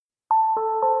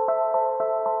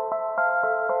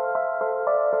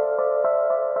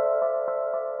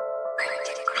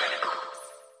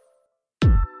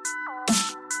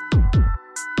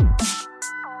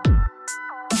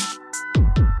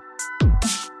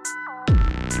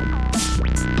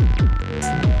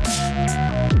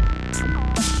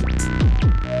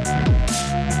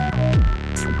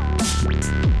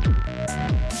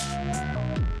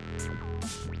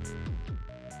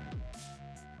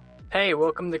Hey,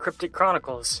 welcome to Cryptic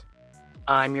Chronicles.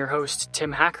 I'm your host,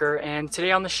 Tim Hacker, and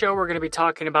today on the show we're going to be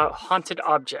talking about haunted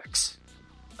objects.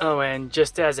 Oh, and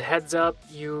just as a heads up,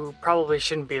 you probably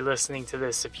shouldn't be listening to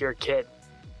this if you're a kid.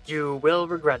 You will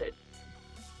regret it.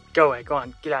 Go away, go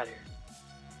on, get out of here.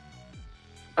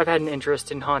 I've had an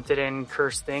interest in haunted and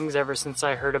cursed things ever since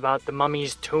I heard about the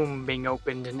mummy's tomb being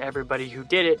opened and everybody who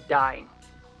did it dying.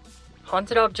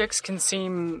 Haunted objects can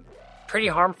seem pretty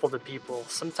harmful to people,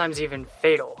 sometimes even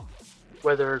fatal.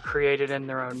 Whether created in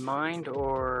their own mind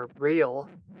or real,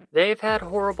 they've had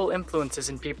horrible influences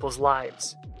in people's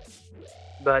lives,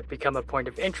 but become a point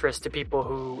of interest to people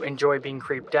who enjoy being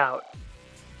creeped out.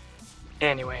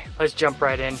 Anyway, let's jump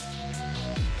right in.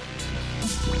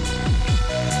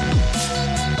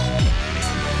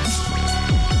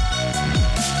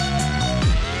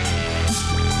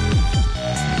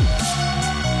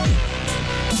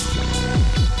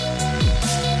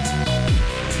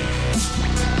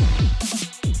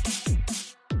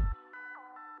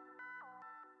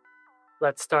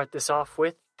 Let's start this off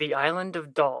with the Island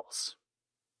of Dolls.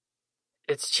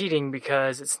 It's cheating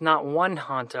because it's not one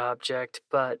haunted object,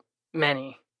 but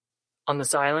many. On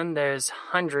this island, there's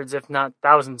hundreds, if not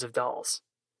thousands, of dolls.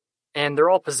 And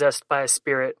they're all possessed by a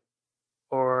spirit,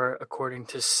 or according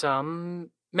to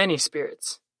some, many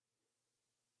spirits.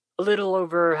 A little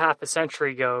over half a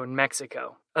century ago in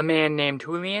Mexico, a man named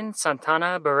Julian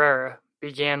Santana Barrera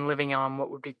began living on what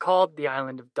would be called the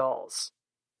Island of Dolls.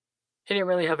 He didn't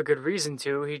really have a good reason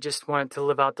to, he just wanted to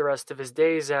live out the rest of his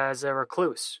days as a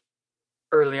recluse.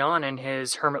 Early on in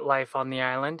his hermit life on the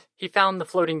island, he found the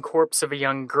floating corpse of a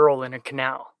young girl in a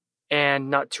canal, and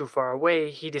not too far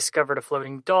away, he discovered a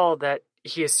floating doll that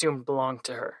he assumed belonged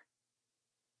to her.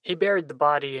 He buried the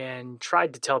body and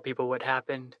tried to tell people what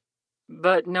happened,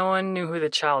 but no one knew who the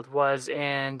child was,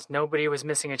 and nobody was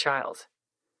missing a child.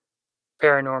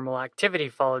 Paranormal activity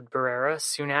followed Barrera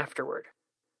soon afterward.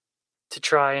 To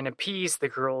try and appease the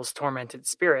girl's tormented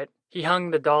spirit, he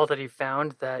hung the doll that he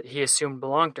found that he assumed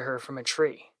belonged to her from a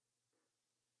tree.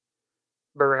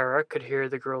 Barrera could hear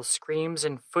the girl's screams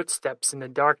and footsteps in the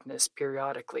darkness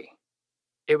periodically.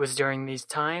 It was during these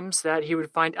times that he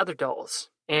would find other dolls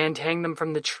and hang them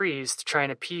from the trees to try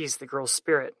and appease the girl's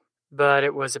spirit. But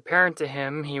it was apparent to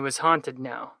him he was haunted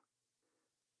now.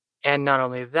 And not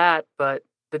only that, but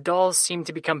the dolls seemed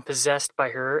to become possessed by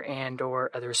her and or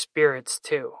other spirits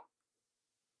too.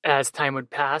 As time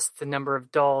would pass, the number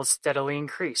of dolls steadily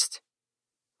increased,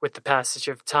 with the passage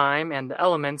of time and the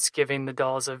elements giving the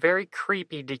dolls a very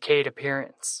creepy, decayed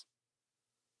appearance.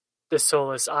 The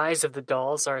soulless eyes of the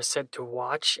dolls are said to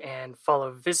watch and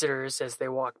follow visitors as they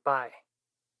walk by.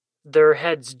 Their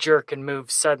heads jerk and move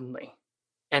suddenly,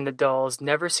 and the dolls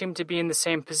never seem to be in the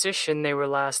same position they were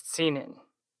last seen in.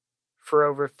 For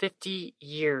over 50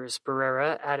 years,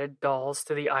 Barrera added dolls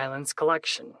to the island's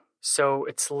collection. So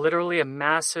it's literally a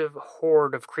massive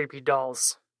horde of creepy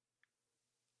dolls.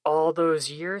 All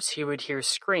those years he would hear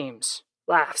screams,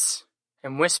 laughs,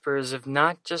 and whispers of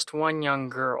not just one young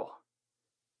girl.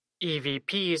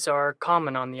 EVPs are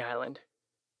common on the island.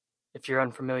 If you're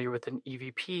unfamiliar with an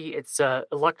EVP, it's an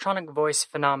electronic voice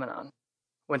phenomenon,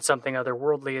 when something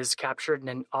otherworldly is captured in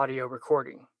an audio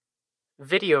recording.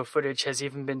 Video footage has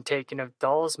even been taken of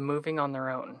dolls moving on their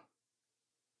own.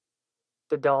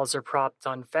 The dolls are propped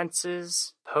on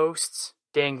fences, posts,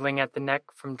 dangling at the neck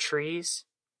from trees,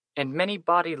 and many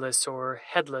bodiless or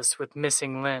headless with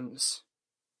missing limbs.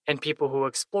 And people who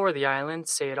explore the island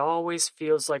say it always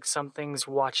feels like something's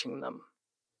watching them.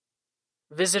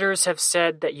 Visitors have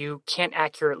said that you can't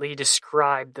accurately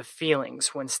describe the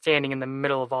feelings when standing in the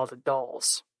middle of all the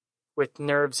dolls, with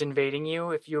nerves invading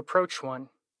you if you approach one,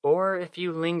 or if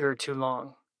you linger too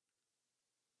long.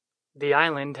 The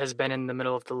island has been in the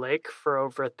middle of the lake for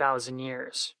over 1,000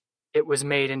 years. It was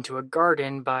made into a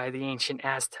garden by the ancient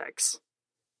Aztecs,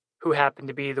 who happened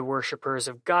to be the worshippers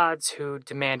of gods who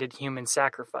demanded human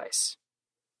sacrifice.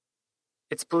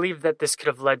 It's believed that this could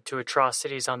have led to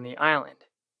atrocities on the island,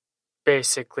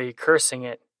 basically cursing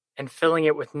it and filling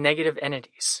it with negative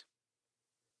entities.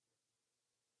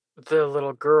 The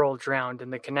little girl drowned in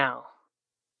the canal,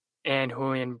 and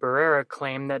Julian Barrera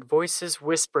claimed that voices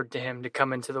whispered to him to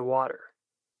come into the water.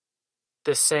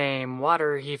 The same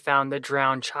water he found the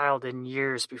drowned child in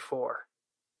years before.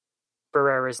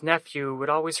 Barrera's nephew would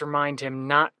always remind him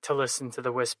not to listen to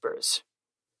the whispers.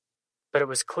 But it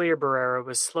was clear Barrera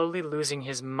was slowly losing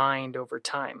his mind over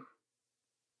time.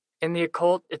 In the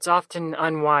occult, it's often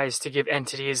unwise to give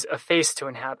entities a face to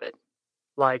inhabit,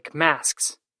 like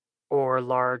masks, or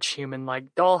large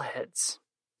human-like doll heads.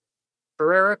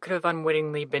 Barrera could have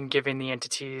unwittingly been giving the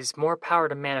entities more power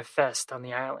to manifest on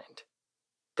the island.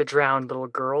 The drowned little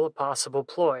girl a possible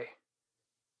ploy,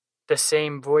 The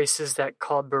same voices that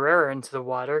called Barrera into the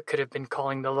water could have been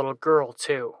calling the little girl,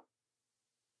 too.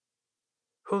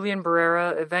 Julian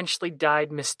Barrera eventually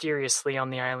died mysteriously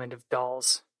on the island of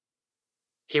Dolls.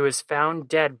 He was found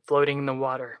dead floating in the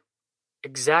water,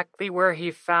 exactly where he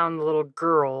found the little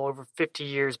girl over 50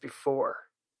 years before.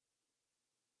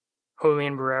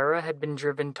 Julian Barrera had been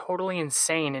driven totally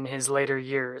insane in his later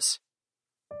years.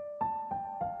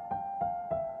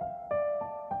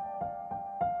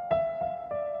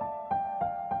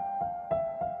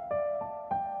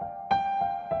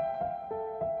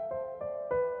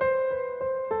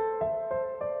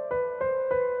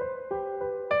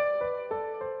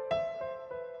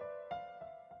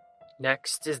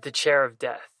 Next is the Chair of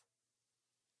Death.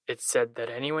 It's said that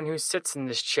anyone who sits in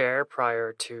this chair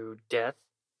prior to death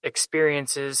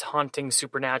experiences haunting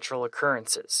supernatural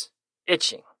occurrences,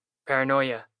 itching,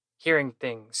 paranoia, hearing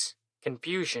things,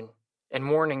 confusion,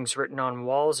 and warnings written on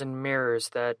walls and mirrors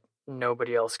that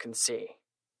nobody else can see.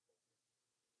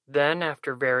 Then,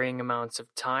 after varying amounts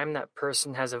of time, that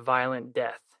person has a violent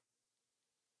death.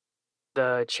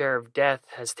 The Chair of Death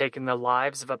has taken the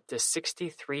lives of up to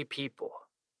 63 people,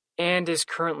 and is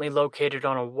currently located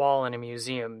on a wall in a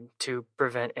museum to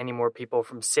prevent any more people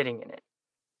from sitting in it.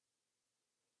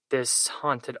 This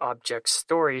haunted object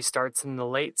story starts in the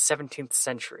late 17th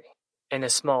century, in a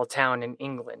small town in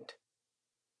England.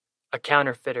 A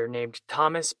counterfeiter named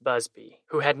Thomas Busby,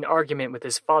 who had an argument with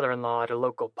his father-in-law at a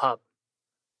local pub.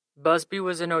 Busby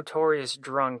was a notorious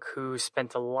drunk who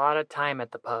spent a lot of time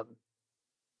at the pub.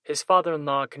 His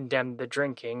father-in-law condemned the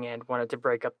drinking and wanted to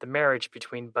break up the marriage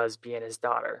between Busby and his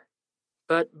daughter.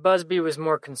 But Busby was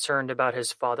more concerned about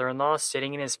his father-in-law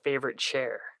sitting in his favorite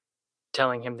chair,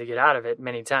 telling him to get out of it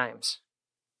many times.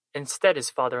 Instead, his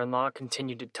father-in-law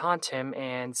continued to taunt him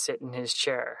and sit in his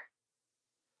chair.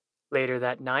 Later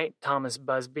that night, Thomas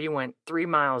Busby went 3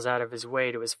 miles out of his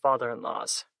way to his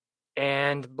father-in-law's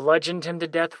and bludgeoned him to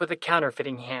death with a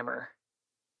counterfeiting hammer.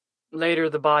 Later,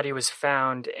 the body was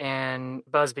found, and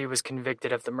Busby was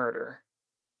convicted of the murder.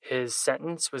 His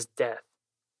sentence was death.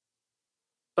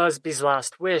 Busby's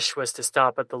last wish was to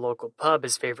stop at the local pub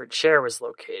his favorite chair was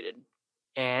located,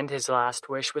 and his last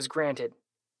wish was granted.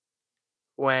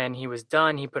 When he was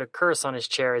done, he put a curse on his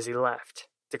chair as he left,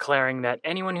 declaring that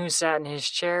anyone who sat in his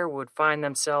chair would find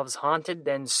themselves haunted,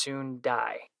 then soon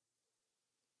die.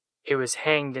 He was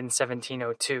hanged in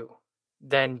 1702,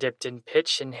 then dipped in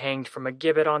pitch and hanged from a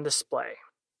gibbet on display.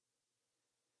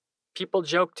 People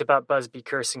joked about Busby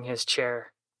cursing his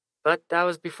chair, but that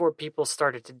was before people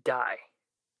started to die.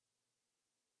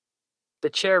 The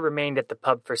chair remained at the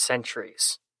pub for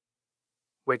centuries,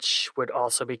 which would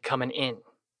also become an inn,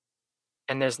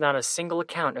 and there's not a single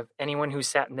account of anyone who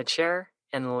sat in the chair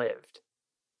and lived.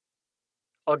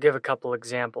 I'll give a couple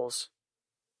examples.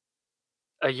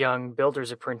 A young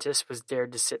builder's apprentice was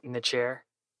dared to sit in the chair,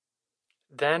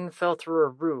 then fell through a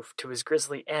roof to his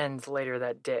grisly end later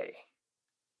that day.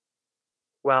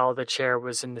 While the chair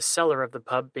was in the cellar of the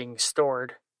pub being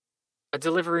stored, a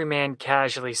delivery man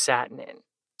casually sat in it,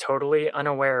 totally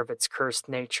unaware of its cursed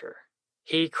nature.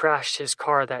 He crashed his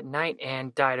car that night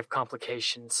and died of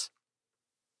complications.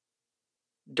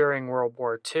 During World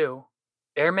War II,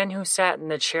 airmen who sat in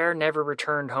the chair never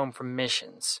returned home from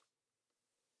missions.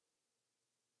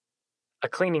 A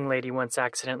cleaning lady once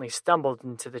accidentally stumbled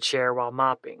into the chair while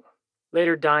mopping,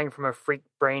 later dying from a freak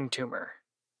brain tumor.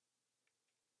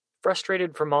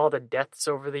 Frustrated from all the deaths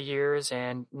over the years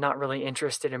and not really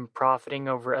interested in profiting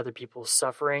over other people's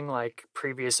suffering like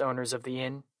previous owners of the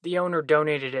inn, the owner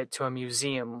donated it to a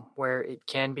museum where it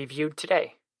can be viewed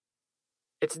today.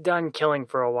 It's done killing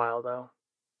for a while though,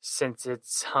 since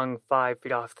it's hung 5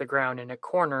 feet off the ground in a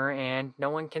corner and no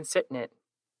one can sit in it.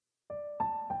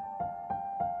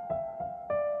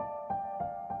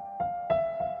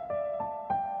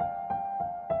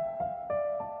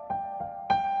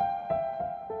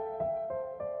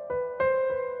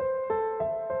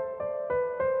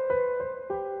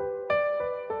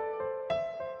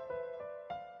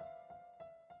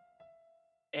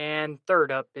 And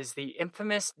third up is the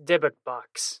infamous Dybbuk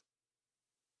box.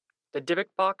 The Dybbuk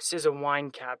box is a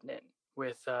wine cabinet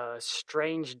with a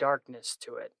strange darkness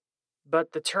to it,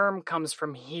 but the term comes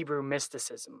from Hebrew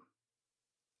mysticism.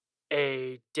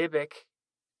 A Dybbuk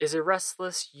is a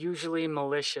restless, usually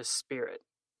malicious spirit,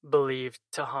 believed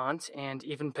to haunt and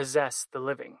even possess the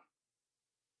living.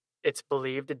 It's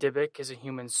believed a Dybbuk is a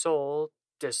human soul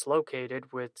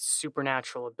dislocated with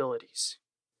supernatural abilities.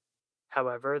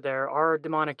 However, there are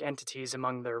demonic entities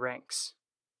among their ranks.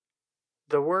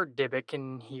 The word Dybbuk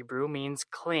in Hebrew means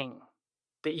cling.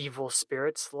 The evil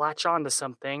spirits latch onto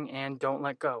something and don't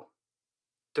let go.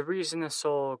 The reason a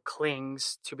soul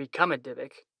clings to become a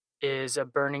Dybbuk is a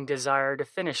burning desire to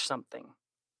finish something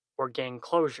or gain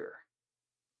closure,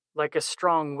 like a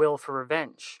strong will for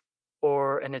revenge,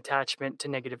 or an attachment to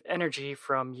negative energy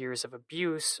from years of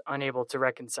abuse unable to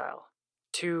reconcile,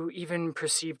 to even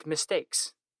perceived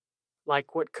mistakes,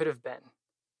 like what could have been.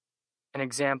 An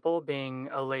example being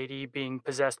a lady being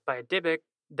possessed by a Dybbuk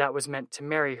that was meant to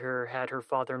marry her had her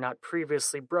father not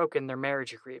previously broken their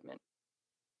marriage agreement.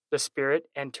 The spirit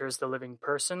enters the living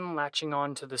person, latching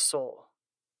on to the soul.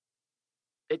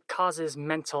 It causes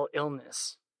mental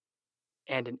illness,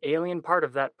 and an alien part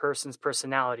of that person's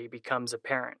personality becomes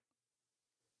apparent.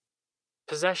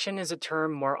 Possession is a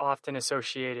term more often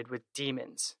associated with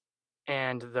demons,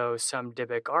 and though some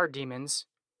Dybbuk are demons,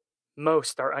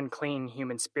 most are unclean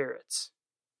human spirits,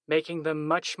 making them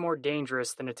much more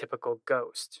dangerous than a typical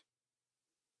ghost.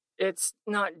 It's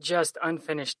not just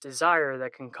unfinished desire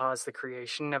that can cause the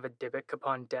creation of a Dybbuk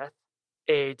upon death.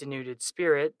 A denuded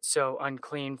spirit, so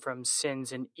unclean from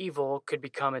sins and evil, could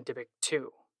become a Dybbuk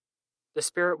too. The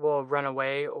spirit will run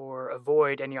away or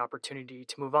avoid any opportunity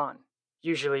to move on,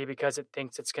 usually because it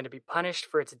thinks it's going to be punished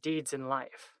for its deeds in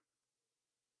life.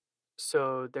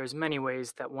 So there's many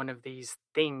ways that one of these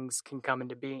things can come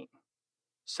into being.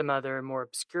 Some other more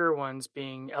obscure ones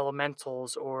being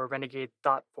elementals or renegade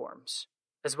thought forms,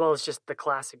 as well as just the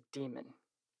classic demon.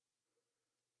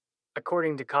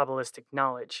 According to Kabbalistic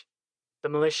knowledge, the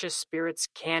malicious spirits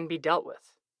can be dealt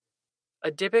with.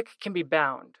 A Dybbuk can be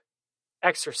bound,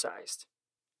 exorcised,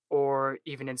 or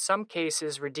even in some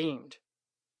cases redeemed.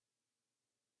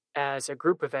 As a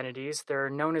group of entities, they're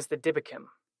known as the Dybbukim,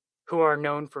 who are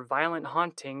known for violent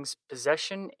hauntings,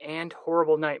 possession, and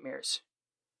horrible nightmares.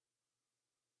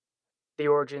 The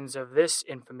origins of this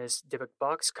infamous Dybbuk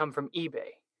box come from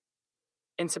eBay.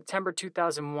 In September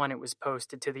 2001, it was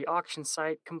posted to the auction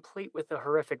site complete with a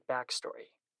horrific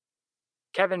backstory.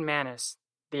 Kevin Mannis,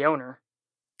 the owner,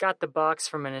 got the box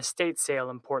from an estate sale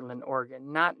in Portland,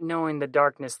 Oregon, not knowing the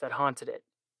darkness that haunted it.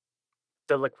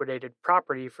 The liquidated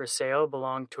property for sale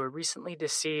belonged to a recently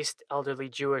deceased elderly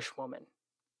Jewish woman.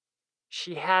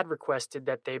 She had requested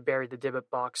that they bury the Dybbuk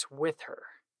box with her,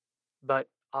 but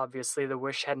obviously the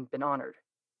wish hadn't been honored.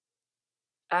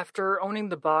 After owning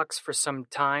the box for some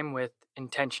time with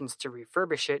intentions to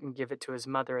refurbish it and give it to his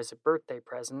mother as a birthday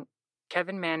present,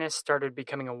 Kevin Mannis started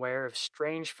becoming aware of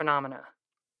strange phenomena.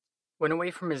 When away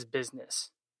from his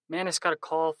business, Mannis got a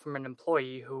call from an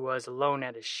employee who was alone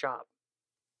at his shop.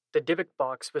 The Dybbuk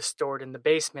box was stored in the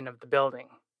basement of the building,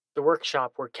 the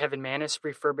workshop where Kevin Mannis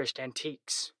refurbished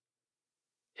antiques.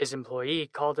 His employee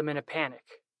called him in a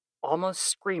panic, almost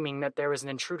screaming that there was an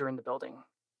intruder in the building.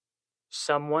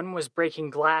 Someone was breaking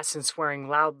glass and swearing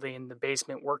loudly in the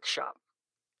basement workshop,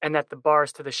 and that the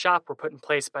bars to the shop were put in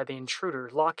place by the intruder,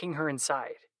 locking her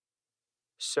inside.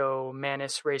 So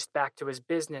Mannis raced back to his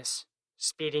business,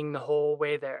 speeding the whole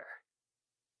way there.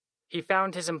 He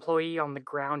found his employee on the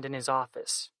ground in his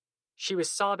office. She was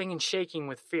sobbing and shaking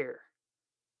with fear.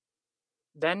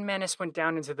 Then Mannis went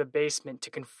down into the basement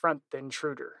to confront the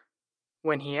intruder.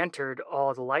 When he entered,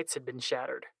 all the lights had been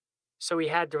shattered, so he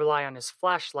had to rely on his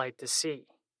flashlight to see.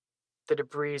 The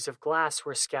debris of glass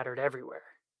were scattered everywhere.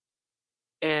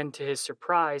 And to his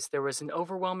surprise, there was an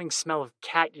overwhelming smell of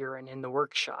cat urine in the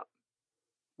workshop,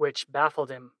 which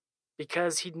baffled him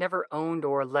because he'd never owned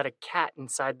or let a cat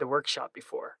inside the workshop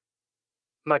before,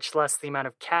 much less the amount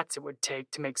of cats it would take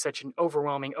to make such an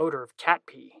overwhelming odor of cat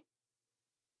pee.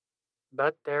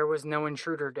 But there was no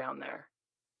intruder down there.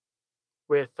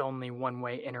 With only one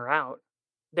way in or out,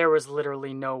 there was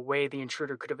literally no way the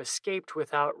intruder could have escaped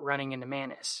without running into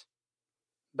Mannis.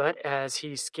 But as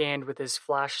he scanned with his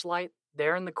flashlight,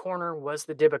 there in the corner was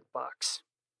the Dybbuk box.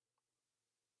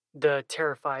 The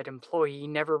terrified employee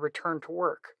never returned to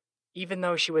work, even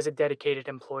though she was a dedicated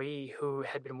employee who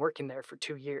had been working there for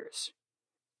 2 years.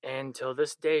 And till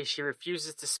this day, she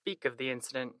refuses to speak of the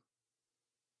incident.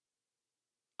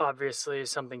 Obviously,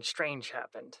 something strange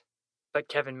happened, but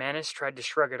Kevin Mannis tried to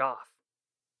shrug it off.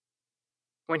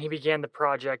 When he began the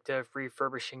project of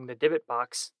refurbishing the Dybbuk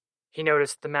box, he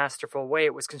noticed the masterful way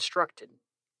it was constructed.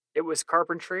 It was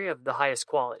carpentry of the highest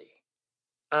quality.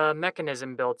 A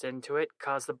mechanism built into it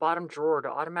caused the bottom drawer to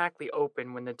automatically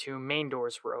open when the 2 main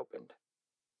doors were opened.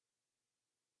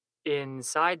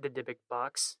 Inside the Dybbuk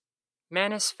box,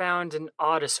 Mannis found an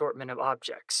odd assortment of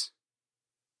objects.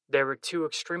 There were 2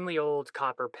 extremely old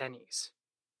copper pennies,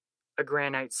 a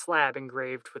granite slab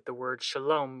engraved with the word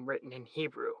Shalom written in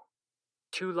Hebrew,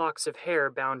 2 locks of hair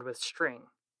bound with string,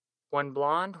 one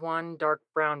blonde, one dark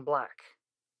brown black,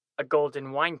 a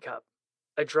golden wine cup,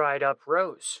 a dried up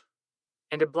rose,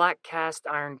 and a black cast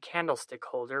iron candlestick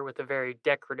holder with a very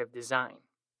decorative design.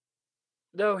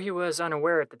 Though he was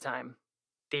unaware at the time,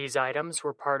 These items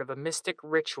were part of a mystic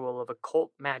ritual of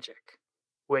occult magic,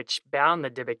 which bound the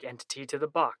Dybbuk entity to the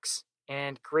box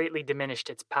and greatly diminished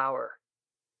its power.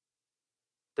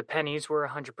 The pennies were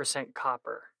 100%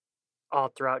 copper. All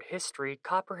throughout history,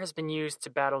 copper has been used to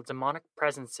battle demonic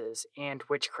presences and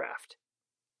witchcraft.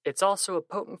 It's also a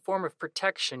potent form of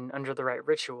protection under the right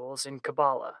rituals in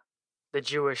Kabbalah, the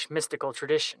Jewish mystical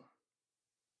tradition.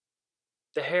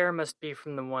 The hair must be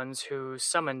from the ones who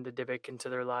summoned the Dybbuk into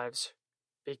their lives,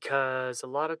 because a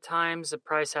lot of times a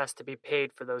price has to be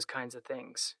paid for those kinds of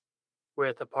things,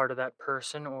 with a part of that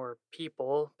person or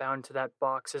people bound to that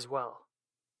box as well.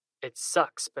 It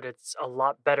sucks, but it's a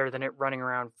lot better than it running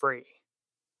around free.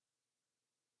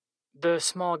 The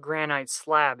small granite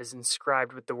slab is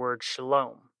inscribed with the word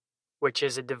Shalom, which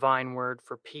is a divine word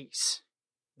for peace,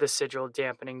 the sigil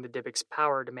dampening the Dybbuk's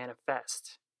power to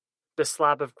manifest. The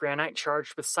slab of granite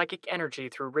charged with psychic energy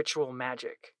through ritual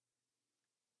magic.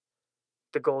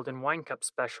 The golden wine cup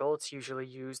special, it's usually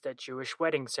used at Jewish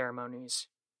wedding ceremonies,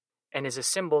 and is a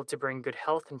symbol to bring good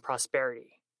health and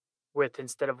prosperity. With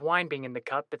instead of wine being in the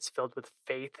cup, it's filled with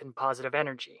faith and positive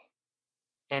energy.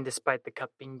 And despite the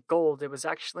cup being gold, it was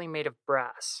actually made of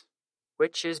brass,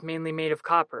 which is mainly made of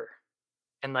copper.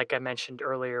 And like I mentioned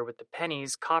earlier with the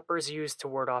pennies, copper is used to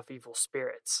ward off evil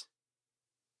spirits.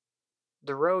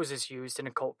 The rose is used in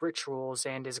occult rituals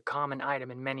and is a common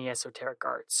item in many esoteric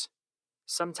arts,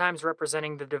 sometimes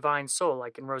representing the divine soul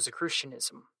like in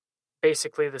Rosicrucianism,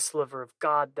 basically the sliver of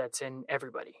God that's in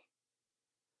everybody.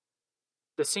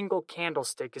 The single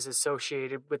candlestick is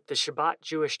associated with the Shabbat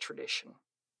Jewish tradition.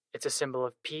 It's a symbol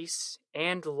of peace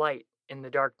and light in the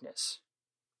darkness.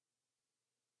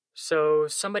 So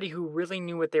somebody who really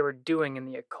knew what they were doing in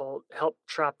the occult helped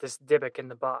trap this Dybbuk in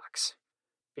the box,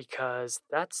 because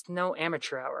that's no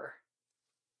amateur hour.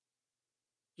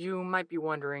 You might be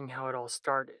wondering how it all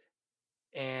started,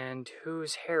 and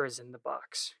whose hair is in the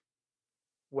box.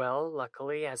 Well,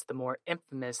 luckily, as the more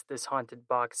infamous this haunted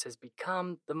box has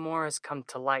become, the more has come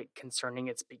to light concerning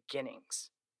its beginnings.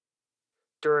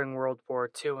 During World War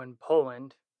II in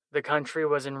Poland, the country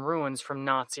was in ruins from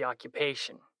Nazi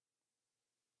occupation.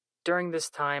 During this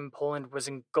time, Poland was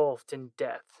engulfed in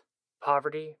death,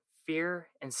 poverty, fear,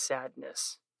 and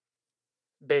sadness.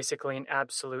 Basically an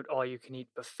absolute all-you-can-eat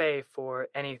buffet for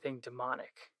anything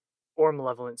demonic or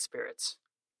malevolent spirits.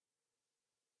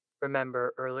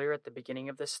 Remember earlier at the beginning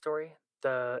of this story,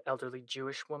 the elderly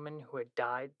Jewish woman who had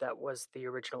died that was the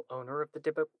original owner of the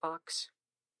Dybbuk box?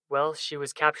 Well, she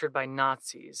was captured by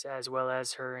Nazis as well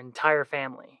as her entire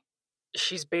family.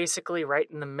 She's basically right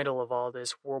in the middle of all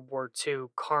this World War II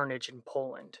carnage in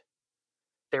Poland.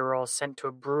 They were all sent to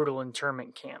a brutal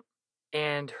internment camp,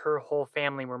 and her whole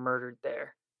family were murdered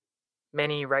there,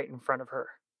 many right in front of her.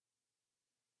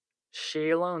 She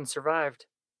alone survived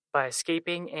by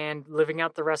escaping and living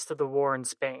out the rest of the war in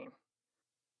Spain.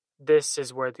 This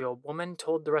is where the old woman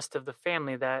told the rest of the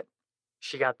family that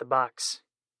she got the box,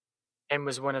 and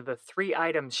was one of the 3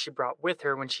 items she brought with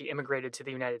her when she immigrated to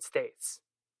the United States.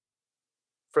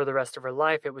 For the rest of her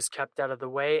life, it was kept out of the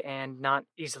way and not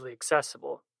easily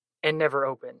accessible, and never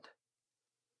opened.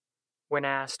 When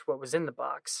asked what was in the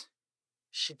box,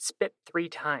 she'd spit 3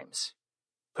 times,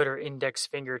 put her index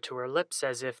finger to her lips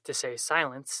as if to say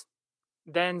silence,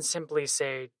 then simply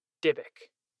say Dybbuk.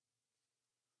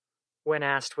 When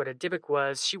asked what a Dybbuk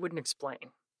was, she wouldn't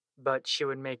explain, but she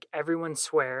would make everyone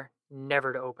swear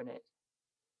never to open it.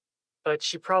 But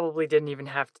she probably didn't even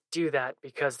have to do that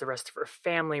because the rest of her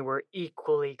family were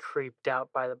equally creeped out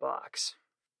by the box,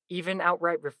 even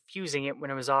outright refusing it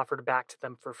when it was offered back to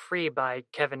them for free by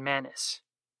Kevin Mannis.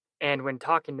 And when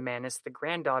talking to Mannis, the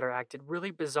granddaughter acted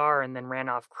really bizarre and then ran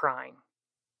off crying.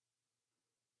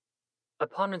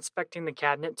 Upon inspecting the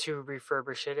cabinet to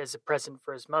refurbish it as a present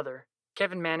for his mother,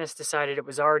 Kevin Mannis decided it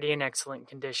was already in excellent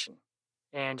condition,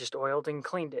 and just oiled and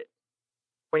cleaned it.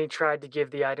 When he tried to give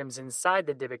the items inside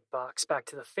the Dybbuk box back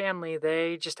to the family,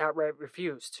 they just outright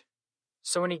refused.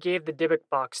 So when he gave the Dybbuk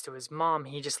box to his mom,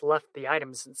 he just left the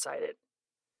items inside it.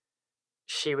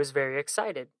 She was very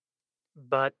excited,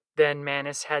 but then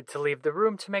Mannis had to leave the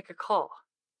room to make a call.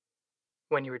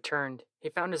 When he returned, he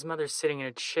found his mother sitting in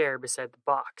a chair beside the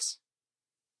box.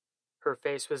 Her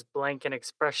face was blank and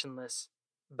expressionless,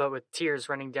 but with tears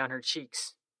running down her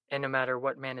cheeks, and no matter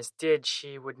what Mannis did,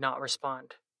 she would not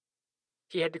respond.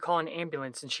 He had to call an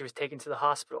ambulance and she was taken to the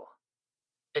hospital.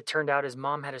 It turned out his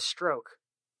mom had a stroke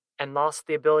and lost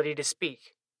the ability to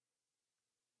speak.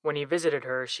 When he visited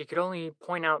her, she could only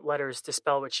point out letters to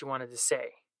spell what she wanted to say.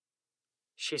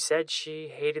 She said she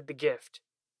hated the gift.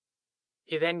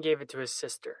 He then gave it to his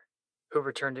sister, who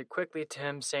returned it quickly to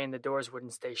him saying the doors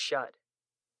wouldn't stay shut.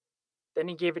 Then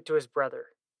he gave it to his brother,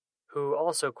 who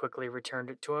also quickly returned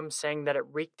it to him, saying that it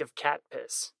reeked of cat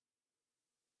piss.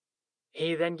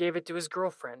 He then gave it to his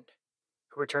girlfriend,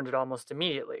 who returned it almost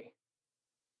immediately.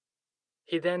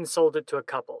 He then sold it to a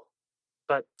couple,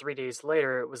 but 3 days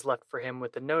later it was left for him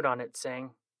with a note on it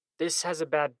saying, "This has a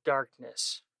bad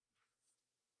darkness."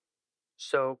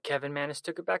 So Kevin Mannis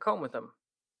took it back home with him,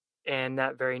 and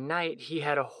that very night he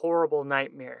had a horrible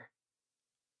nightmare.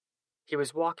 He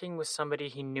was walking with somebody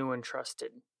he knew and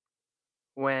trusted,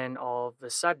 when all of a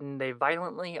sudden they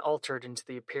violently altered into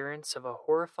the appearance of a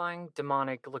horrifying,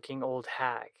 demonic-looking old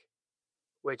hag,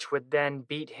 which would then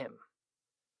beat him.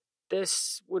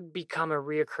 This would become a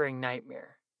reoccurring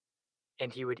nightmare,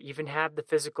 and he would even have the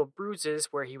physical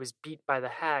bruises where he was beat by the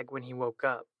hag when he woke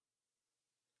up.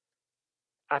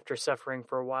 After suffering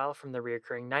for a while from the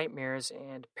reoccurring nightmares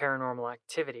and paranormal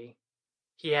activity,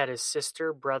 he had his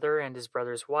sister, brother, and his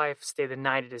brother's wife stay the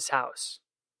night at his house.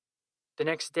 The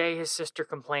next day, his sister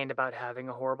complained about having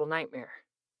a horrible nightmare,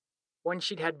 one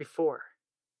she'd had before.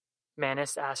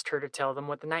 Mannis asked her to tell them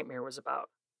what the nightmare was about,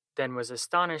 then was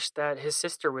astonished that his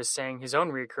sister was saying his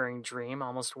own recurring dream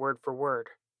almost word for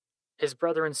word. His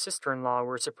brother and sister-in-law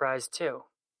were surprised too.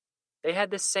 They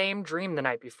had the same dream the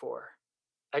night before,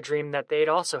 a dream that they'd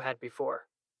also had before.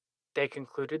 They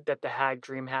concluded that the hag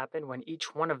dream happened when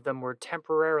each one of them were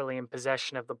temporarily in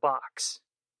possession of the box.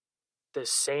 The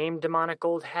same demonic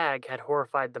old hag had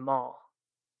horrified them all,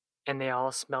 and they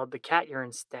all smelled the cat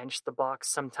urine stench the box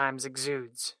sometimes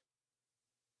exudes.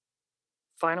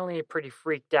 Finally, pretty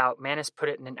freaked out, Mannis put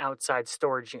it in an outside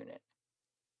storage unit.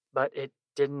 But it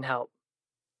didn't help.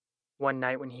 One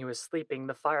night when he was sleeping,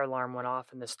 the fire alarm went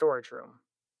off in the storage room.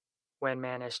 When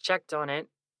Mannis checked on it,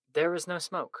 there was no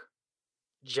smoke.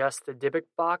 Just the Dybbuk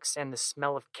box and the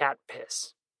smell of cat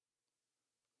piss.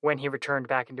 When he returned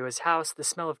back into his house, the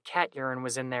smell of cat urine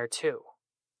was in there too.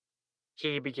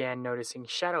 He began noticing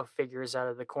shadow figures out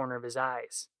of the corner of his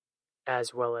eyes,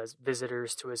 as well as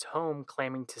visitors to his home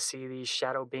claiming to see these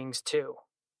shadow beings too.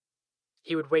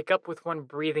 He would wake up with one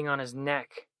breathing on his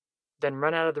neck, then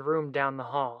run out of the room down the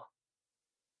hall.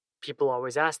 People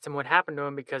always asked him what happened to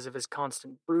him because of his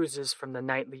constant bruises from the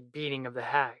nightly beating of the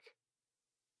hag.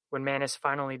 When Mannis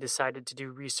finally decided to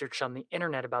do research on the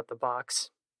internet about the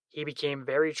box, he became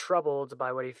very troubled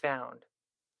by what he found.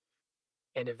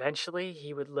 And eventually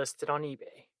he would list it on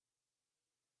eBay.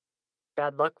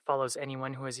 Bad luck follows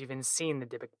anyone who has even seen the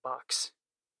Dybbuk box.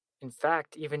 In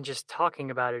fact, even just talking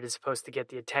about it is supposed to get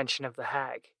the attention of the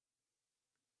hag.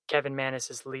 Kevin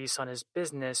Mannis' lease on his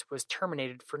business was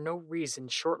terminated for no reason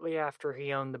shortly after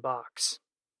he owned the box.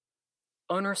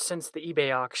 Owners since the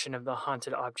eBay auction of the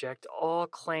haunted object all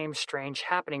claim strange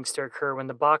happenings to occur when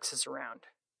the box is around.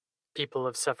 People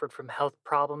have suffered from health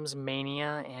problems,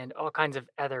 mania, and all kinds of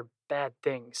other bad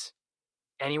things.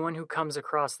 Anyone who comes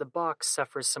across the box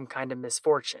suffers some kind of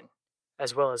misfortune,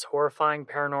 as well as horrifying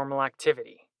paranormal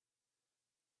activity.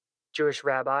 Jewish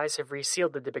rabbis have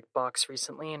resealed the Dybbuk box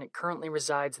recently, and it currently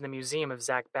resides in the Museum of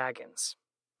Zach Baggins.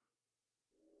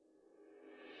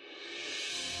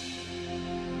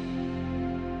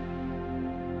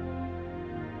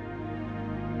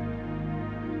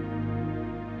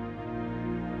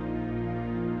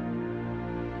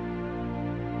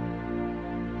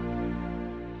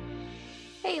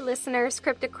 Hey listeners,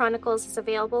 Cryptic Chronicles is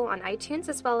available on iTunes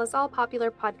as well as all popular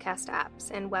podcast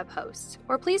apps and web hosts,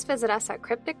 or please visit us at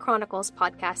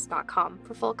crypticchroniclespodcast.com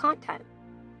for full content.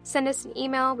 Send us an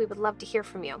email, we would love to hear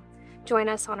from you. Join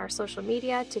us on our social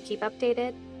media to keep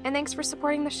updated, and thanks for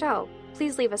supporting the show.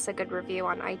 Please leave us a good review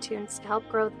on iTunes to help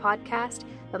grow the podcast,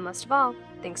 but most of all,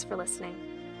 thanks for listening.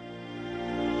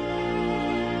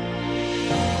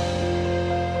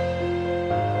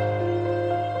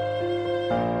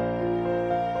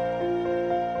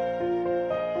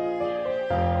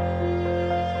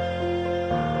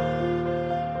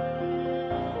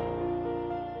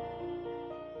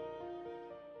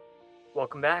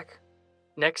 Welcome back.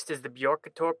 Next is the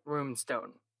Bjorketorp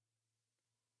Runestone.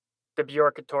 The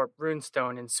Bjorketorp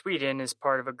Runestone in Sweden is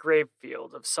part of a grave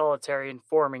field of solitary and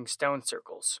forming stone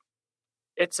circles.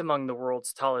 It's among the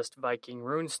world's tallest Viking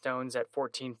runestones at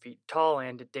 14 feet tall,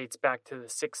 and it dates back to the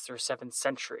 6th or 7th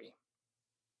century.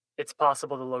 It's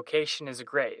possible the location is a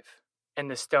grave, and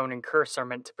the stone and curse are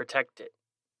meant to protect it.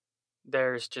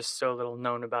 There's just so little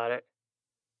known about it.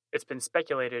 It's been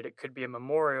speculated it could be a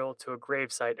memorial to a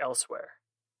gravesite elsewhere,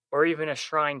 or even a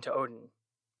shrine to Odin.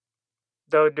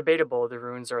 Though debatable, the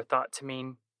runes are thought to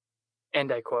mean,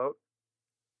 and I quote,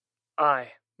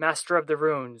 "I, master of the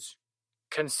runes,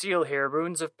 conceal here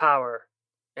runes of power,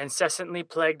 incessantly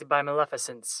plagued by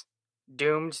maleficence.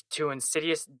 Doomed to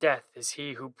insidious death is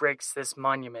he who breaks this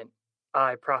monument.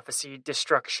 I prophesy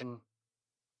destruction."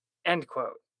 End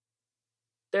quote.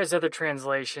 There's other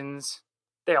translations.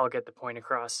 They all get the point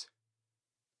across.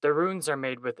 The runes are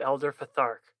made with Elder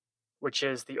Futhark, which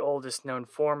is the oldest known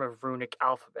form of runic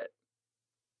alphabet.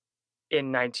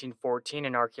 In 1914,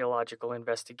 an archaeological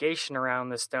investigation around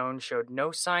the stone showed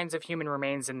no signs of human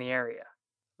remains in the area,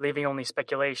 leaving only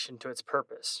speculation to its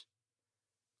purpose.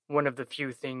 One of the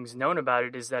few things known about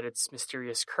it is that its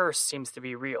mysterious curse seems to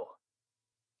be real.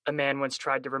 A man once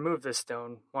tried to remove the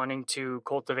stone, wanting to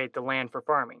cultivate the land for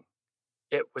farming.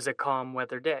 It was a calm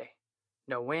weather day.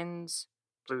 No winds,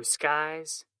 blue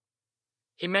skies.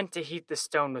 He meant to heat the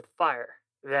stone with fire,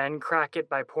 then crack it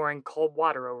by pouring cold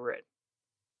water over it.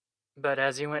 But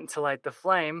as he went to light the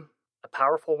flame, a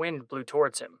powerful wind blew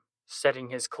towards him, setting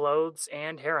his clothes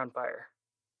and hair on fire.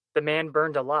 The man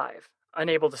burned alive,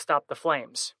 unable to stop the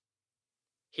flames.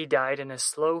 He died in a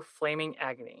slow, flaming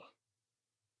agony.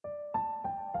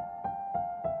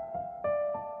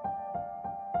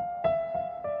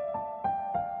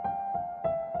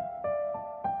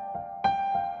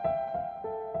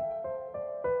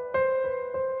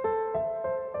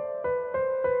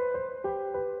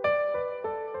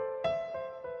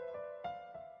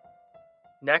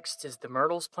 Next is the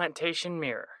Myrtles Plantation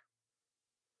Mirror.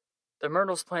 The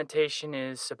Myrtles Plantation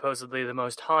is supposedly the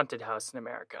most haunted house in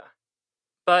America.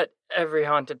 But every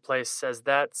haunted place says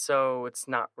that, so it's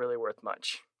not really worth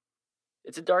much.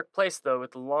 It's a dark place, though,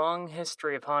 with a long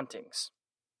history of hauntings.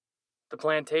 The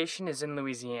plantation is in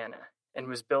Louisiana and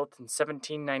was built in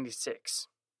 1796.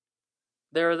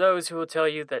 There are those who will tell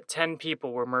you that 10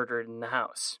 people were murdered in the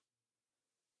house.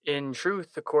 In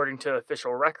truth, according to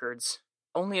official records,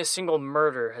 only a single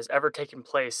murder has ever taken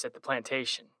place at the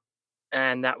plantation,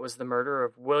 and that was the murder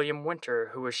of William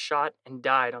Winter, who was shot and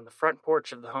died on the front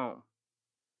porch of the home.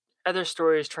 Other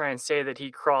stories try and say that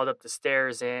he crawled up the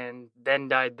stairs and then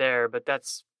died there, but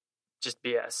that's just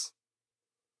BS.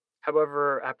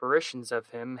 However, apparitions of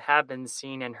him have been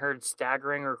seen and heard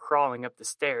staggering or crawling up the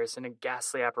stairs in a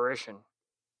ghastly apparition.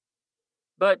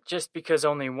 But just because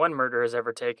only one murder has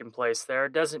ever taken place there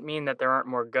doesn't mean that there aren't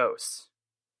more ghosts.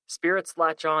 Spirits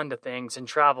latch on to things and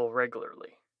travel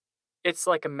regularly. It's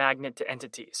like a magnet to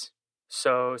entities.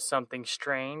 So something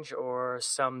strange or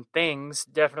some things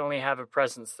definitely have a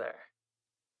presence there.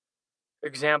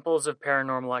 Examples of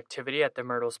paranormal activity at the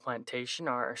Myrtles Plantation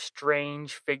are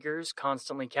strange figures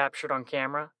constantly captured on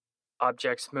camera,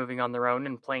 objects moving on their own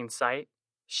in plain sight,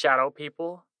 shadow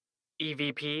people,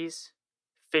 EVPs,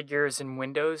 figures in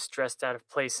windows dressed out of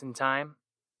place and time,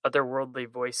 otherworldly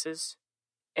voices,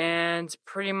 and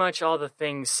pretty much all the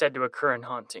things said to occur in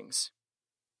hauntings.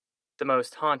 The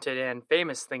most haunted and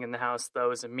famous thing in the house,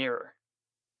 though, is a mirror.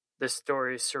 The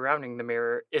story surrounding the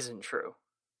mirror isn't true.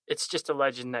 It's just a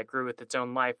legend that grew with its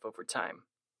own life over time.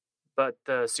 But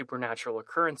the supernatural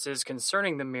occurrences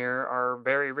concerning the mirror are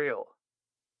very real.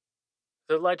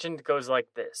 The legend goes like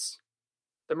this.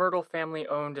 The Myrtle family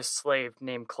owned a slave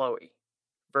named Chloe.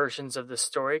 Versions of the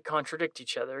story contradict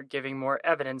each other, giving more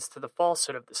evidence to the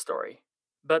falsehood of the story.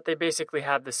 But they basically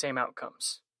have the same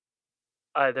outcomes.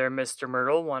 Either Mr.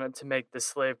 Myrtle wanted to make the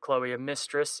slave Chloe a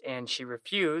mistress and she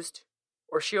refused,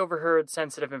 or she overheard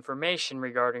sensitive information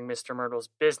regarding Mr. Myrtle's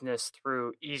business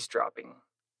through eavesdropping.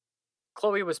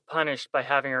 Chloe was punished by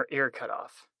having her ear cut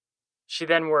off. She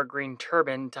then wore a green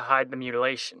turban to hide the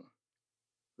mutilation.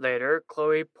 Later,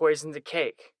 Chloe poisoned a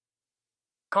cake.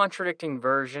 Contradicting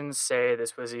versions say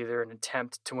this was either an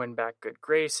attempt to win back good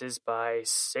graces by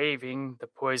saving the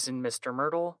poisoned Mr.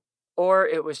 Myrtle, or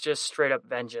it was just straight up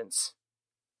vengeance.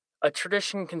 A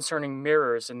tradition concerning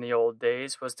mirrors in the old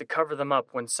days was to cover them up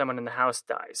when someone in the house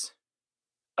dies.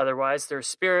 Otherwise, their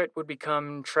spirit would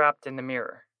become trapped in the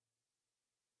mirror.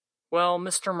 Well,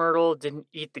 Mr. Myrtle didn't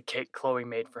eat the cake Chloe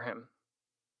made for him.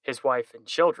 His wife and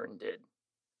children did.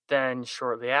 Then,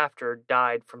 shortly after,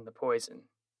 died from the poison.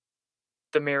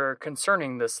 The mirror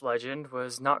concerning this legend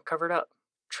was not covered up,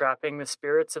 trapping the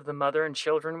spirits of the mother and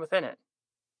children within it.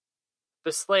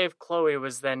 The slave Chloe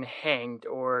was then hanged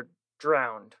or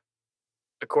drowned.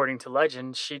 According to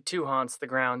legend, she too haunts the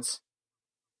grounds.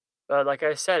 But like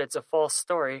I said, it's a false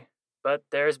story, but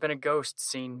there's been a ghost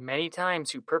seen many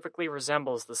times who perfectly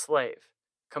resembles the slave,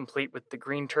 complete with the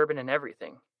green turban and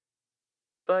everything.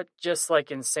 But just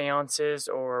like in seances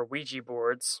or Ouija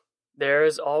boards, there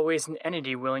is always an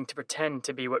entity willing to pretend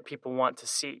to be what people want to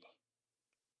see.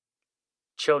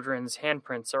 Children's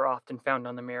handprints are often found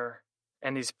on the mirror,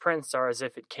 and these prints are as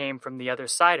if it came from the other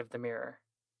side of the mirror,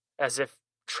 as if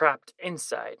trapped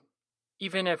inside.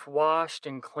 Even if washed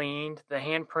and cleaned, the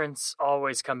handprints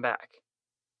always come back.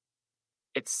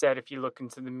 It's said if you look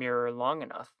into the mirror long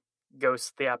enough,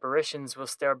 ghostly apparitions will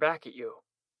stare back at you.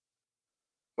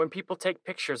 When people take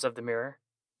pictures of the mirror,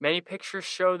 Many pictures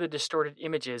show the distorted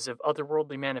images of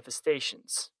otherworldly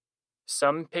manifestations.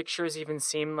 Some pictures even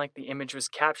seem like the image was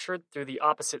captured through the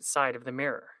opposite side of the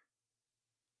mirror.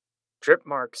 Drip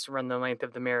marks run the length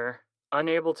of the mirror,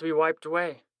 unable to be wiped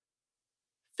away.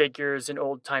 Figures in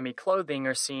old-timey clothing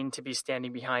are seen to be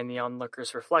standing behind the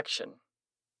onlooker's reflection.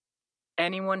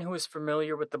 Anyone who is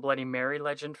familiar with the Bloody Mary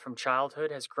legend from childhood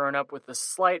has grown up with a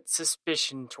slight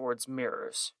suspicion towards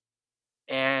mirrors.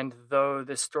 And though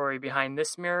the story behind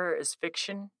this mirror is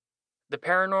fiction, the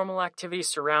paranormal activity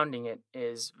surrounding it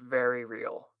is very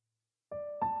real.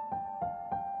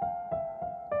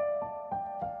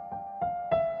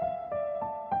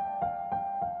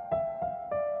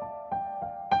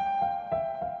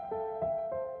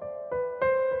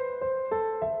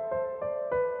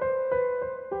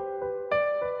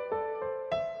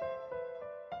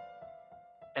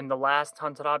 And the last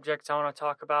haunted object I want to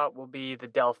talk about will be the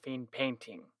Delphine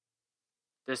painting.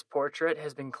 This portrait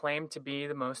has been claimed to be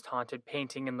the most haunted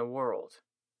painting in the world.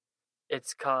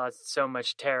 It's caused so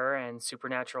much terror and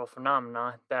supernatural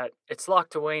phenomena that it's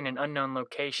locked away in an unknown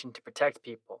location to protect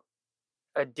people.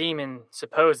 A demon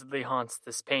supposedly haunts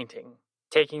this painting,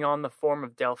 taking on the form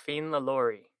of Delphine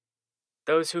Lalaurie.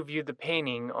 Those who view the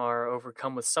painting are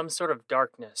overcome with some sort of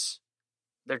darkness.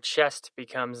 Their chest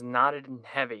becomes knotted and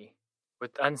heavy,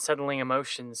 with unsettling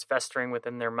emotions festering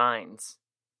within their minds.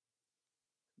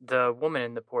 The woman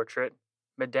in the portrait,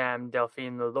 Madame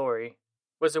Delphine Lalaurie,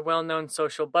 was a well-known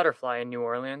social butterfly in New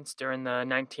Orleans during the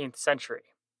 19th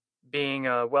century. Being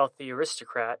a wealthy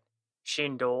aristocrat, she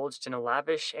indulged in a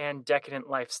lavish and decadent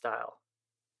lifestyle.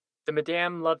 The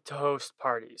Madame loved to host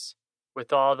parties,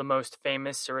 with all the most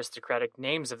famous aristocratic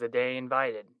names of the day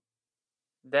invited.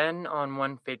 Then, on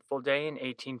one fateful day in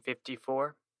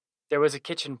 1854, there was a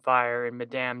kitchen fire in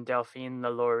Madame Delphine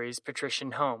Lalaurie's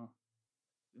patrician home.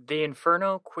 The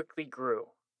inferno quickly grew.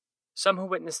 Some who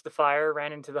witnessed the fire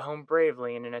ran into the home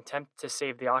bravely in an attempt to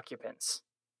save the occupants.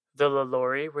 The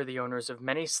Lalaurie were the owners of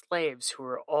many slaves who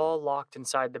were all locked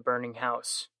inside the burning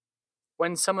house.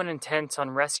 When someone intent on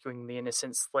rescuing the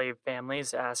innocent slave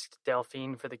families asked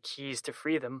Delphine for the keys to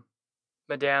free them,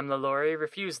 Madame Lalaurie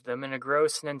refused them in a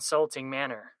gross and insulting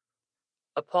manner.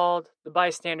 Appalled, the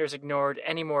bystanders ignored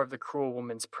any more of the cruel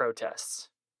woman's protests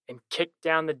and kicked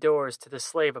down the doors to the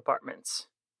slave apartments.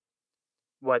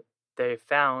 What they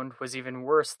found was even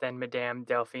worse than Madame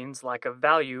Delphine's lack of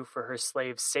value for her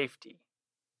slaves' safety,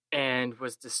 and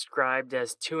was described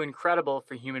as too incredible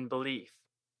for human belief.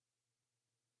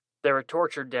 There were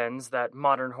torture dens that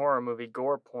modern horror movie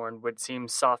gore porn would seem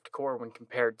softcore when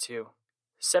compared to.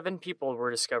 7 people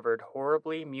were discovered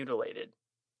horribly mutilated.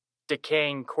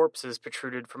 Decaying corpses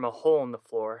protruded from a hole in the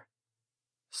floor.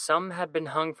 Some had been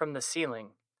hung from the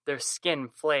ceiling, their skin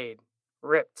flayed,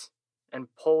 ripped, and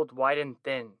pulled wide and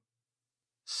thin.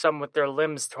 Some with their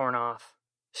limbs torn off,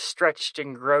 stretched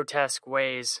in grotesque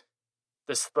ways,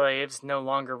 the slaves no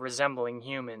longer resembling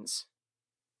humans.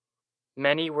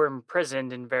 Many were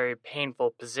imprisoned in very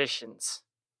painful positions,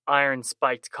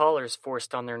 iron-spiked collars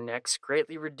forced on their necks,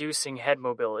 greatly reducing head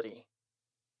mobility.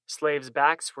 Slaves'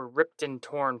 backs were ripped and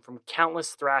torn from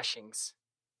countless thrashings,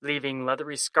 leaving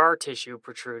leathery scar tissue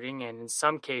protruding and, in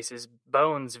some cases,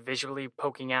 bones visually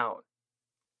poking out.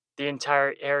 The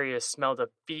entire area smelled of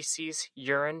feces,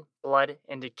 urine, blood,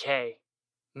 and decay,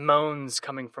 moans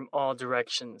coming from all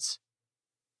directions.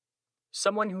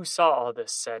 Someone who saw all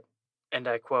this said, and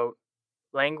I quote,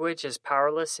 "Language is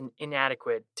powerless and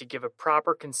inadequate to give a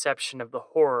proper conception of the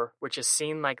horror which a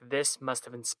scene like this must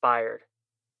have inspired."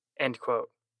 End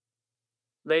quote.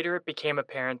 Later it became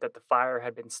apparent that the fire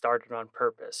had been started on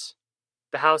purpose.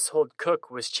 The household cook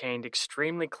was chained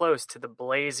extremely close to the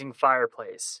blazing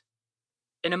fireplace.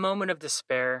 In a moment of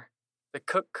despair, the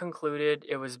cook concluded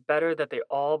it was better that they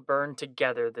all burn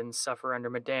together than suffer under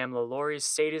Madame Lalaurie's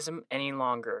sadism any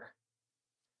longer.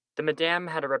 The Madame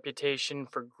had a reputation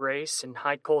for grace and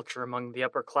high culture among the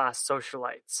upper-class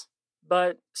socialites,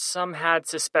 but some had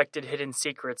suspected hidden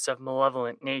secrets of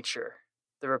malevolent nature.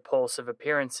 The repulsive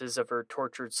appearances of her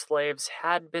tortured slaves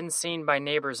had been seen by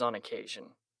neighbors on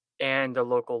occasion, and a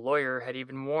local lawyer had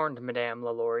even warned Madame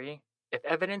Lalaurie if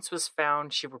evidence was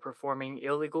found she were performing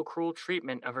illegal cruel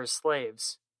treatment of her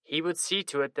slaves, he would see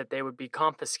to it that they would be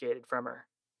confiscated from her,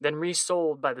 then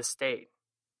resold by the state.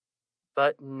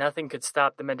 But nothing could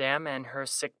stop the Madame and her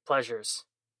sick pleasures.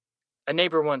 A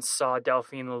neighbor once saw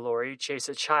Delphine Lalaurie chase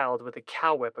a child with a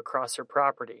cow whip across her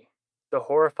property. The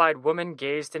horrified woman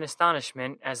gazed in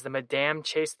astonishment as the Madame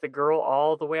chased the girl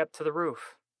all the way up to the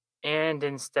roof, and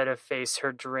instead of face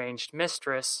her deranged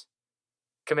mistress,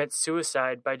 commit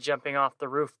suicide by jumping off the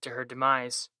roof to her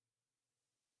demise.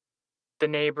 The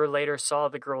neighbor later saw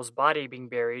the girl's body being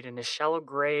buried in a shallow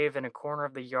grave in a corner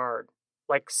of the yard,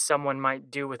 like someone might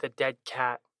do with a dead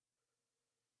cat.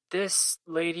 This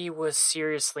lady was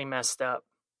seriously messed up.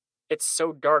 It's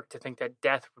so dark to think that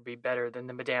death would be better than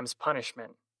the Madame's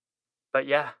punishment. But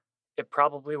yeah, it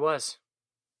probably was.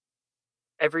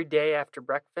 Every day after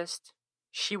breakfast,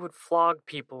 she would flog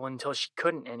people until she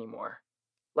couldn't anymore,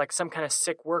 like some kind of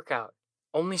sick workout,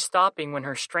 only stopping when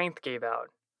her strength gave out.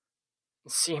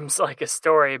 It seems like a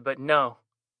story, but no,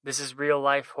 this is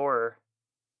real-life horror.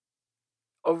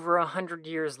 Over 100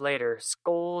 years later,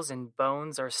 skulls and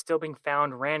bones are still being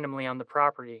found randomly on the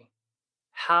property.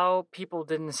 How people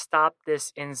didn't stop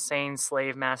this insane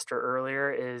slave master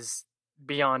earlier is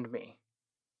beyond me.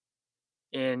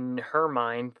 In her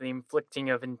mind, the inflicting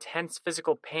of intense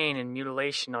physical pain and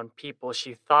mutilation on people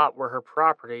she thought were her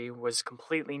property was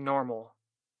completely normal.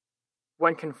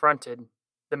 When confronted,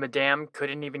 the Madame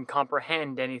couldn't even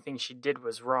comprehend anything she did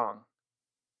was wrong.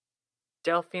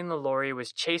 Delphine Lalaurie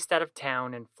was chased out of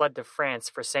town and fled to France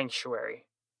for sanctuary.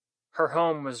 Her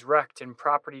home was wrecked and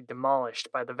property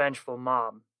demolished by the vengeful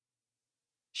mob.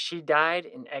 She died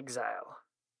in exile,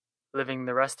 living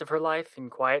the rest of her life in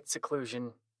quiet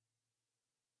seclusion.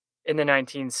 In the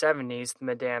 1970s, the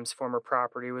Madame's former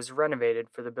property was renovated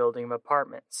for the building of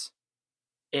apartments.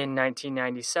 In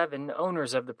 1997,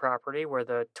 owners of the property where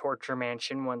the torture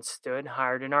mansion once stood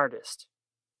hired an artist.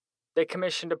 They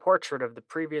commissioned a portrait of the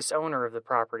previous owner of the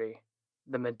property,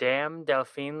 the Madame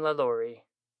Delphine Lalaurie.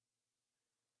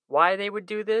 Why they would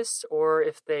do this, or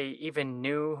if they even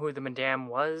knew who the Madame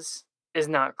was, is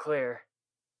not clear.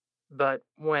 But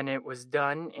when it was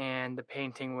done and the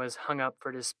painting was hung up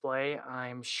for display,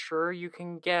 I'm sure you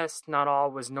can guess not all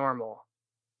was normal.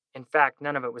 In fact,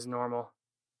 none of it was normal.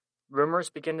 Rumors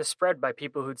began to spread by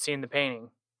people who'd seen the painting.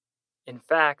 In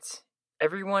fact,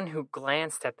 everyone who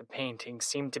glanced at the painting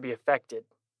seemed to be affected,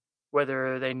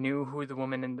 whether they knew who the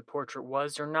woman in the portrait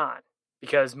was or not,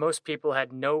 because most people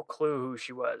had no clue who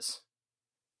she was.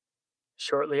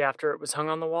 Shortly after it was hung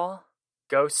on the wall,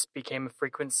 ghosts became a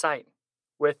frequent sight,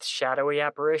 with shadowy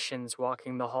apparitions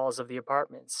walking the halls of the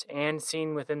apartments and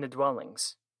seen within the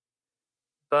dwellings.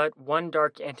 But one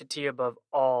dark entity above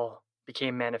all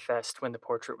became manifest when the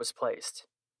portrait was placed.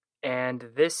 And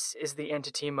this is the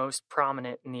entity most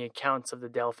prominent in the accounts of the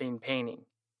Delphine painting.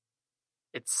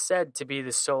 It's said to be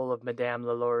the soul of Madame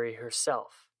Lalaurie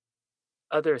herself.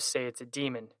 Others say it's a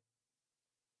demon,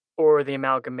 or the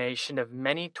amalgamation of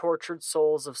many tortured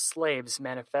souls of slaves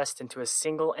manifest into a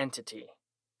single entity.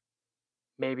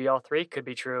 Maybe all three could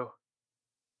be true.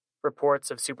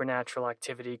 Reports of supernatural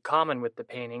activity common with the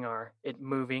painting are it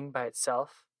moving by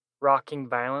itself, rocking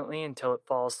violently until it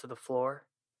falls to the floor,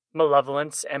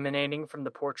 malevolence emanating from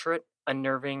the portrait,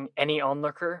 unnerving any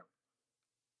onlooker,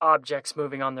 objects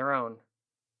moving on their own,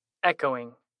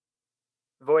 echoing,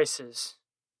 voices,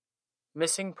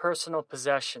 missing personal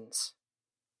possessions,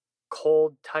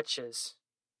 cold touches,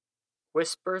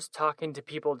 whispers talking to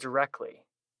people directly,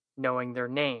 knowing their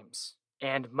names,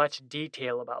 and much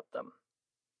detail about them,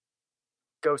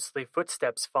 ghostly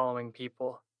footsteps following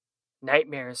people,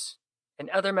 nightmares, and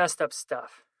other messed up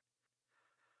stuff.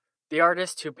 The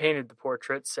artist who painted the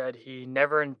portrait said he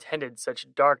never intended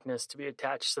such darkness to be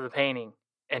attached to the painting,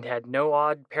 and had no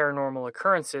odd paranormal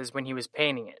occurrences when he was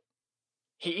painting it.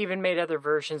 He even made other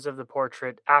versions of the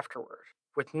portrait afterward,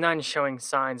 with none showing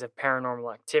signs of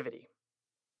paranormal activity.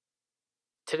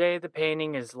 Today, the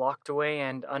painting is locked away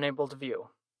and unable to view.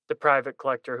 The private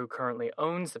collector who currently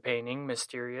owns the painting,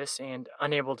 mysterious and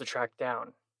unable to track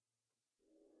down.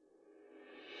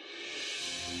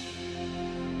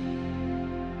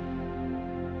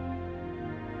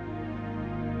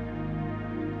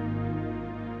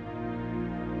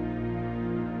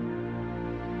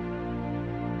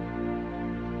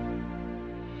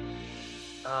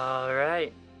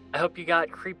 Alright, I hope you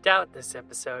got creeped out this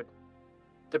episode.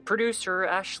 The producer,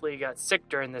 Ashley, got sick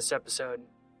during this episode,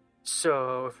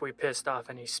 so if we pissed off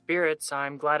any spirits,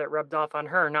 I'm glad it rubbed off on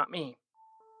her, not me.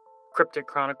 Cryptic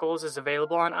Chronicles is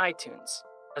available on iTunes,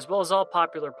 as well as all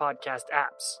popular podcast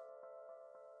apps.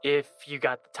 If you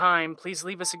got the time, please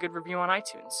leave us a good review on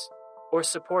iTunes, or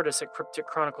support us at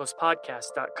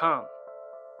crypticchroniclespodcast.com.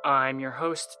 I'm your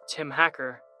host, Tim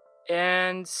Hacker,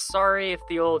 and sorry if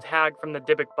the old hag from the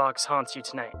Dybbuk box haunts you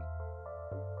tonight.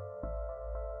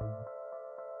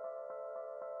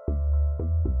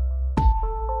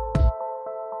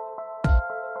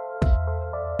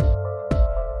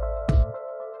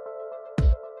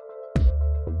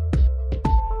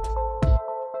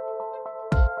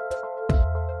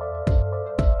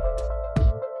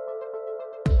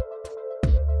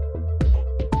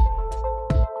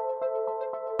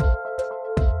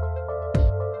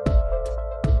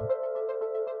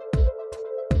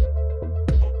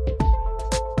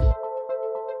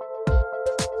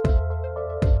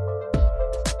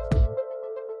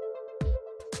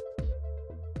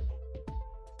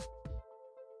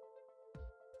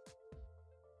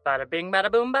 Bada bing, bada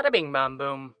boom, bada bing, bam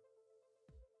boom.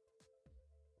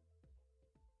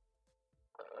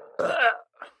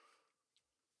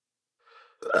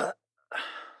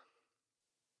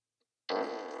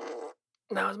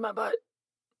 That was my butt.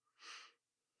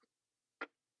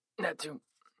 That too.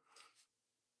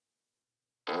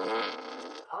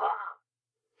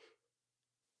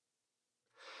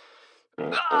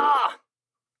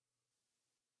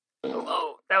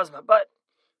 Hello, that was my butt.